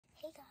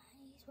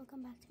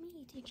welcome back to my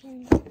YouTube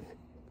channel.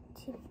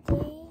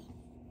 Today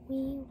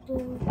we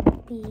will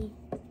be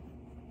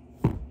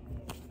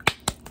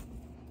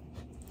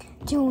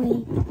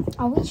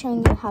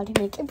showing you how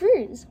to make a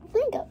bruise with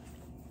Lego.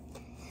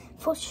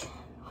 First,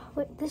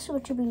 this is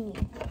what you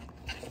need: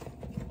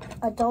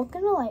 a dark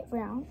and a light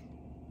brown,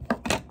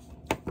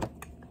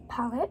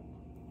 palette,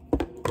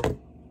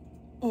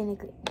 and a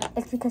green.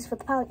 It's because for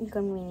the palette you're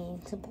going to be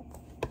needing some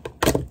purple.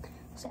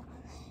 So,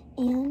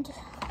 and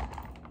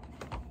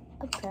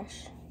a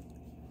brush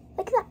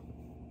like that.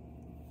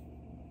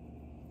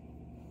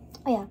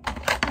 Oh yeah,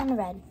 and a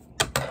red.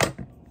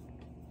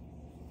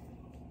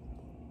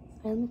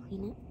 Let me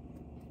clean it.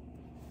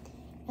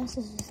 Yes,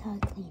 this is how I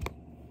clean it.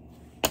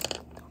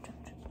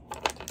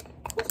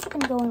 First, you can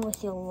go in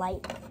with your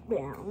light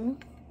brown.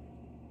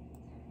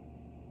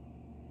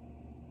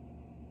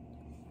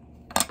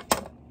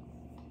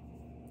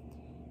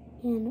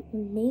 And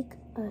make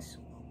a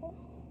swirl.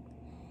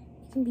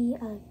 It can be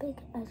as big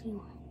as you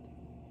want.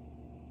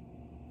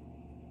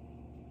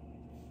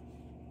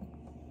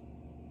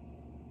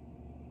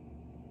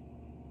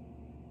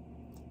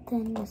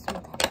 Then this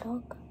with that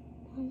dark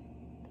one.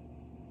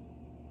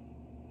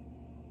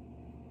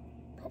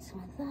 Put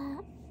some of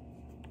that.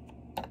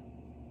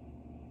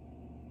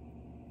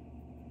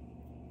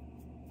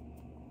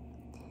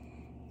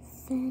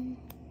 Then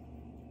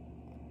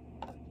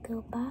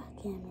go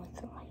back in with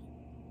the light.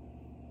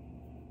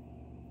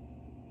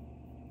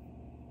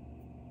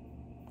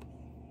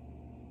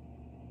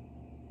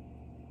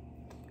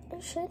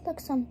 It should look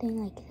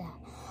something like that.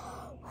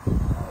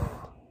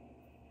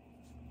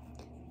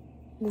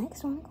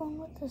 Next one, I'm going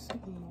with the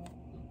second one.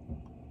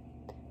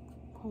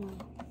 Pull my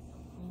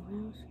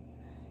eyebrows,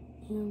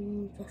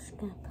 and I'm just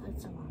gonna put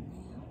some on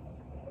there.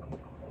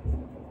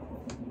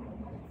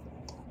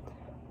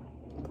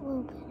 A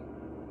little bit.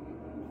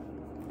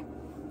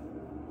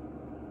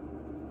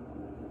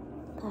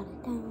 Pat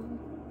it down.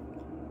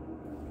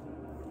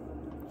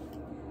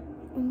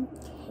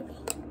 Okay.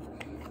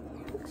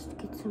 Next,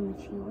 get some of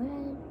your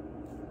red.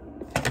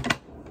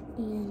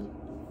 And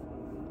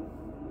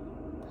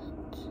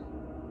put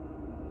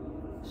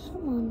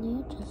some on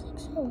there, just like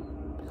so.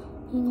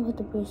 You know what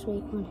the bruise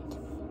weight on it to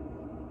be.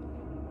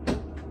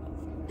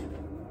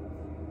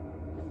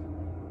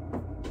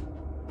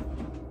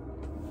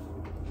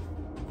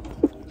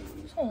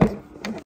 So